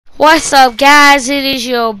What's up, guys? It is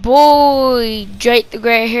your boy Drake the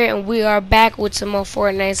Great here, and we are back with some more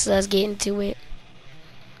Fortnite. So let's get into it.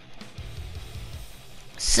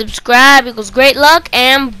 Subscribe equals great luck,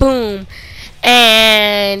 and boom.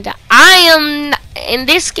 And I am in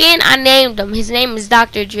this skin. I named him. His name is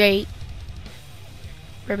Dr. Drake.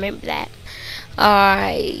 Remember that.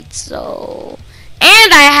 Alright, so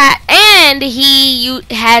and he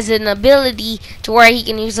has an ability to where he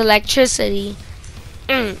can use electricity.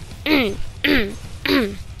 It's been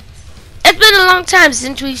a long time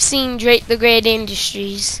since we've seen Drake the Great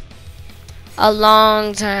Industries. A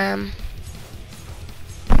long time.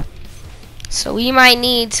 So we might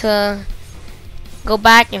need to go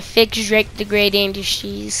back and fix Drake the Great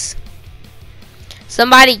Industries.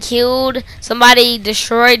 Somebody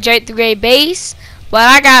destroyed Drake the Great base, but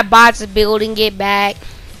I got bots building it back.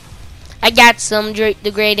 I got some Drake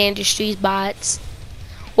the Great Industries bots.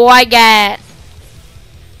 Or I got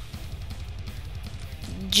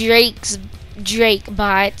Drake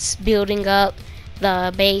bots building up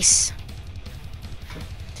the base.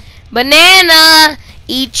 Banana,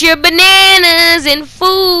 eat your bananas and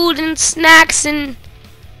food and snacks and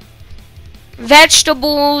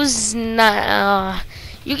vegetables. Nah,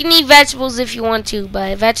 you can eat vegetables if you want to,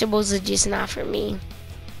 but vegetables are just not for me.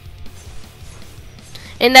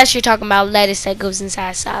 Unless you're talking about lettuce that goes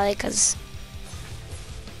inside salad,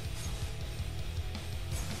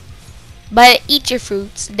 but eat your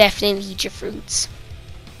fruits. Definitely eat your fruits.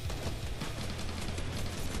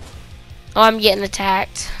 Oh, I'm getting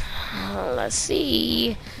attacked. Let's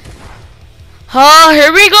see. Oh,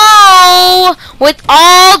 here we go with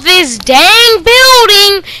all this dang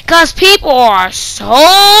building, because people are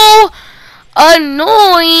so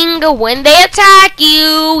annoying when they attack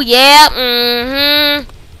you. Yeah,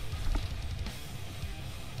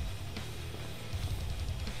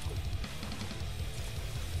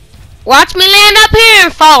 Watch me land up here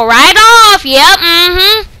and fall right off. Yep,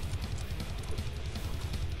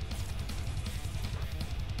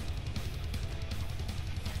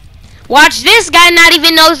 Watch, this guy not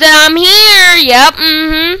even knows that I'm here. Yep,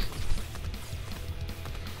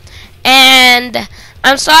 And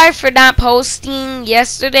I'm sorry for not posting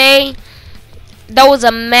yesterday. There was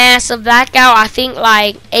a massive blackout. I think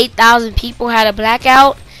like 8,000 people had a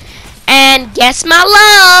blackout. And guess my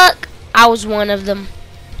luck, I was one of them.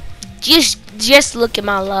 Just look at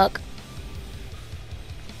my luck.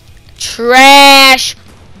 Trash,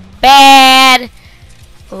 bad,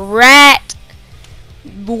 rat,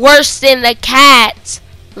 worse than the cat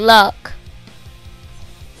luck.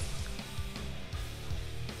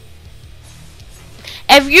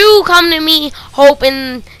 If you come to me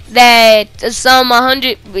hoping that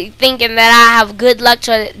thinking that I have good luck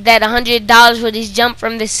to that $100 for this jump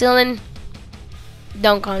from the ceiling,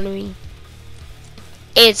 don't come to me.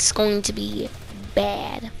 It's going to be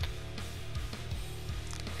bad.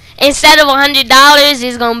 Instead of $100,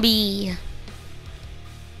 it's gonna be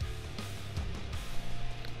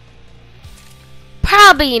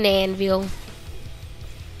probably an anvil.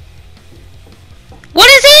 What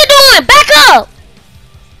is he doing? Back up!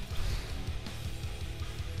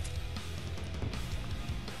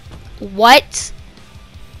 What?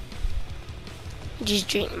 Just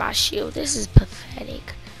drink my shield. This is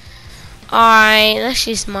pathetic. Alright, let's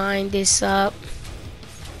just mine this up.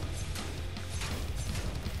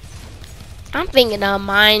 I'm thinking of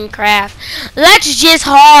Minecraft. Let's just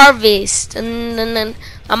harvest. And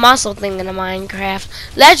I'm also thinking of Minecraft.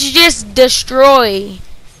 Let's just destroy.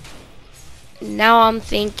 Now I'm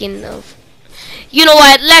thinking of, you know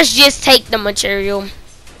what? Let's just take the material.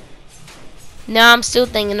 Now I'm still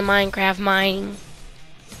thinking of Minecraft mining.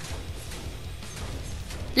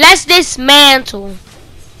 Let's dismantle.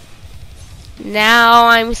 Now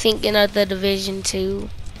I'm thinking of the Division 2.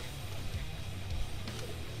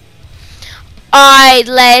 Alright,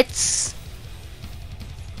 let's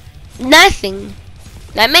nothing.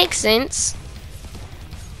 That makes sense.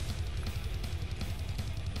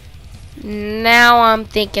 Now I'm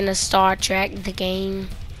thinking of Star Trek, the game.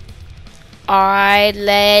 Alright,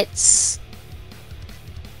 let's,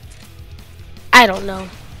 I don't know.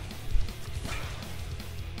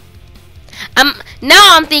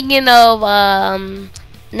 Now I'm thinking of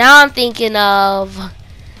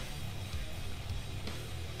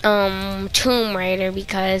Tomb Raider,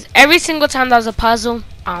 because every single time there's a puzzle,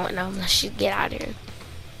 I don't know, let's just get out of here.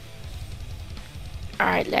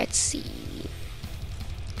 Alright, let's see.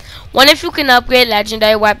 What if you can upgrade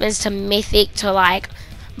legendary weapons to mythic, to like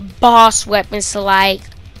boss weapons, to like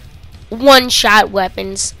one-shot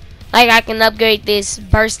weapons? Like I can upgrade this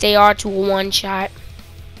burst AR to a one-shot.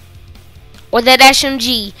 or that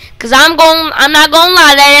SMG. Cause I'm not gonna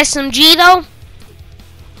lie, that SMG though.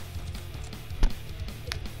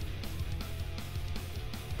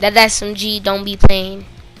 That SMG don't be playing.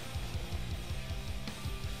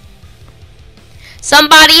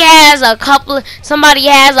 Somebody has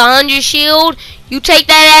 100 shield. You take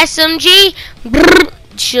that SMG, brrr,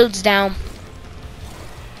 shield's down.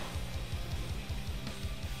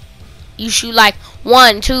 You shoot like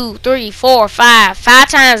 1, 2, 3, 4, 5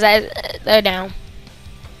 times, they're down.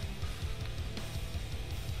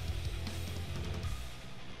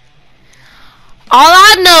 All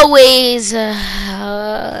I know is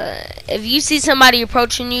if you see somebody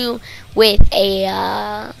approaching you with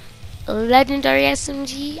a legendary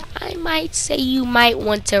SMG, I might say you might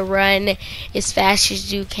want to run as fast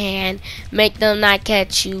as you can. Make them not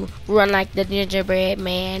catch you. Run like the gingerbread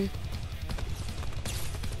man.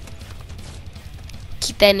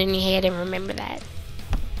 Keep that in your head and remember that.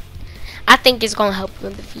 I think it's gonna help you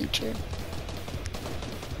in the future.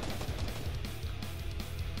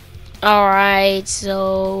 Alright,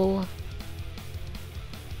 so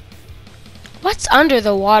what's under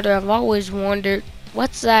the water? I've always wondered.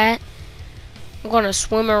 What's that? I'm gonna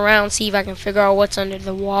swim around, see if I can figure out what's under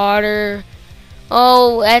the water.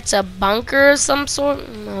 Oh, that's a bunker of some sort.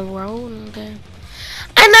 A road, okay.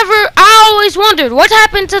 I always wondered what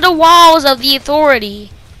happened to the walls of the authority.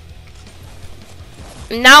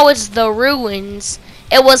 Now it's the ruins.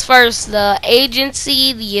 It was first the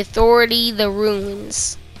agency, the authority, the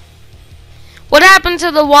ruins. What happened to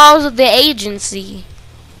the walls of the agency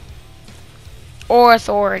or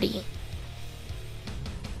authority?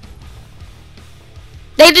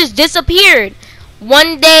 They just disappeared.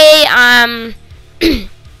 One day I'm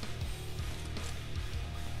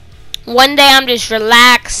just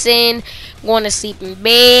relaxing, going to sleep in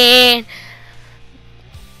bed,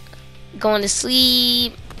 going to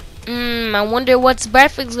sleep. I wonder what's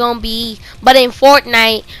breakfast gonna be. But in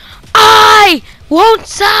Fortnite, I won't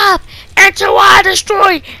stop until I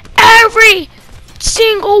destroy every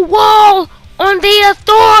single wall on the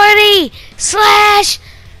authority /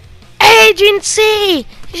 agency.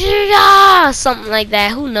 Yeah, something like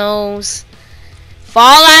that. Who knows? For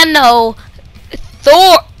all I know,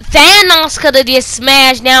 Thanos could have just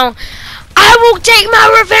smashed down. I will take my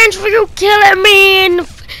revenge for you killing me in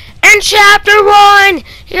chapter 1.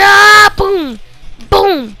 Yeah, boom,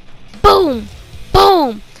 boom, boom,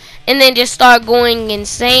 boom. And then just start going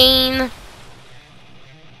insane.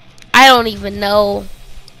 I don't even know.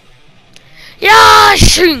 Yeah,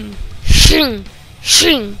 shing, shing,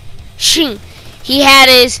 shing, shing. He had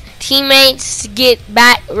his teammates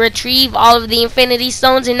retrieve all of the Infinity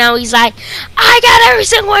Stones, and now he's like, I got every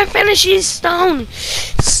single Infinity Stone.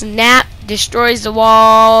 Snap, destroys the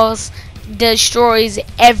walls, destroys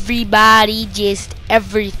everybody, just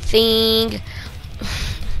everything.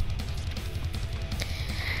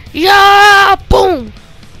 Yeah, boom,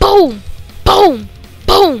 boom, boom,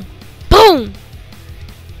 boom, boom.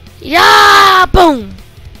 Yeah, boom.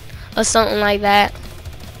 Or something like that.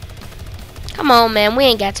 Come on, man, we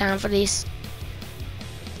ain't got time for this.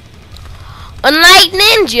 Unlike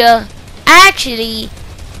Ninja, actually,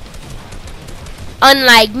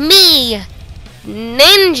 unlike me,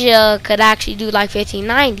 Ninja could actually do like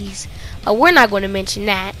 1590s. But we're not going to mention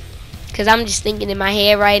that, because I'm just thinking in my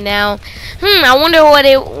head right now. I wonder what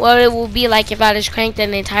it will be like if I just cranked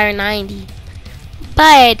an entire 90.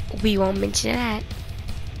 But we won't mention that.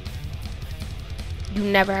 You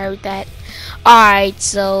never heard that. Alright,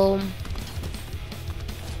 so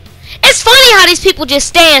it's funny how these people just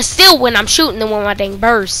stand still when I'm shooting them when my thing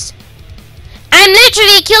bursts. I'm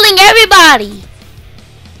literally killing everybody.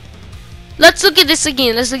 Let's look at this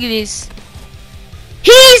again. Let's look at this.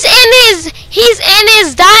 He's in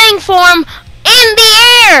his dying form in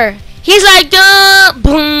the air. He's like, duh,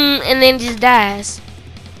 boom, and then just dies.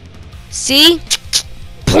 See?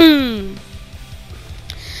 Boom.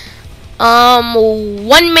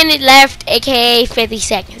 1 minute left, aka 50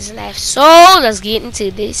 seconds left. So let's get into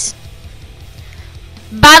this.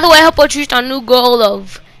 By the way, I hope I reached our new goal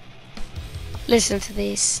of, listen to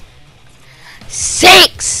this,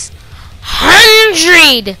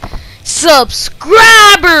 600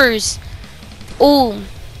 subscribers. Ooh.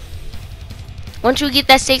 Once we get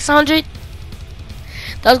that 600,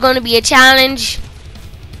 there's going to be a challenge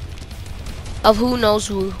of who knows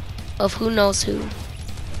who.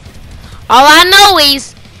 All I know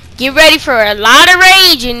is get ready for a lot of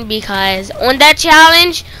raging, because on that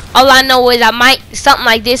challenge, all I know is something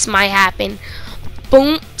like this might happen.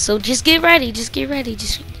 Boom. So just get ready. Just get ready.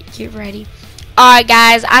 Alright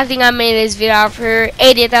guys, I think I made this video for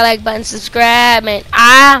 80. Hit that like button, subscribe, and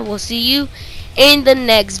I will see you in the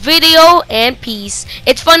next video, and peace.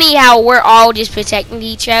 It's funny how we're all just protecting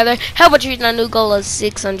each other. Help us reach our new goal of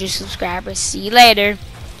 600 subscribers. See you later.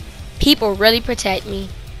 People really protect me.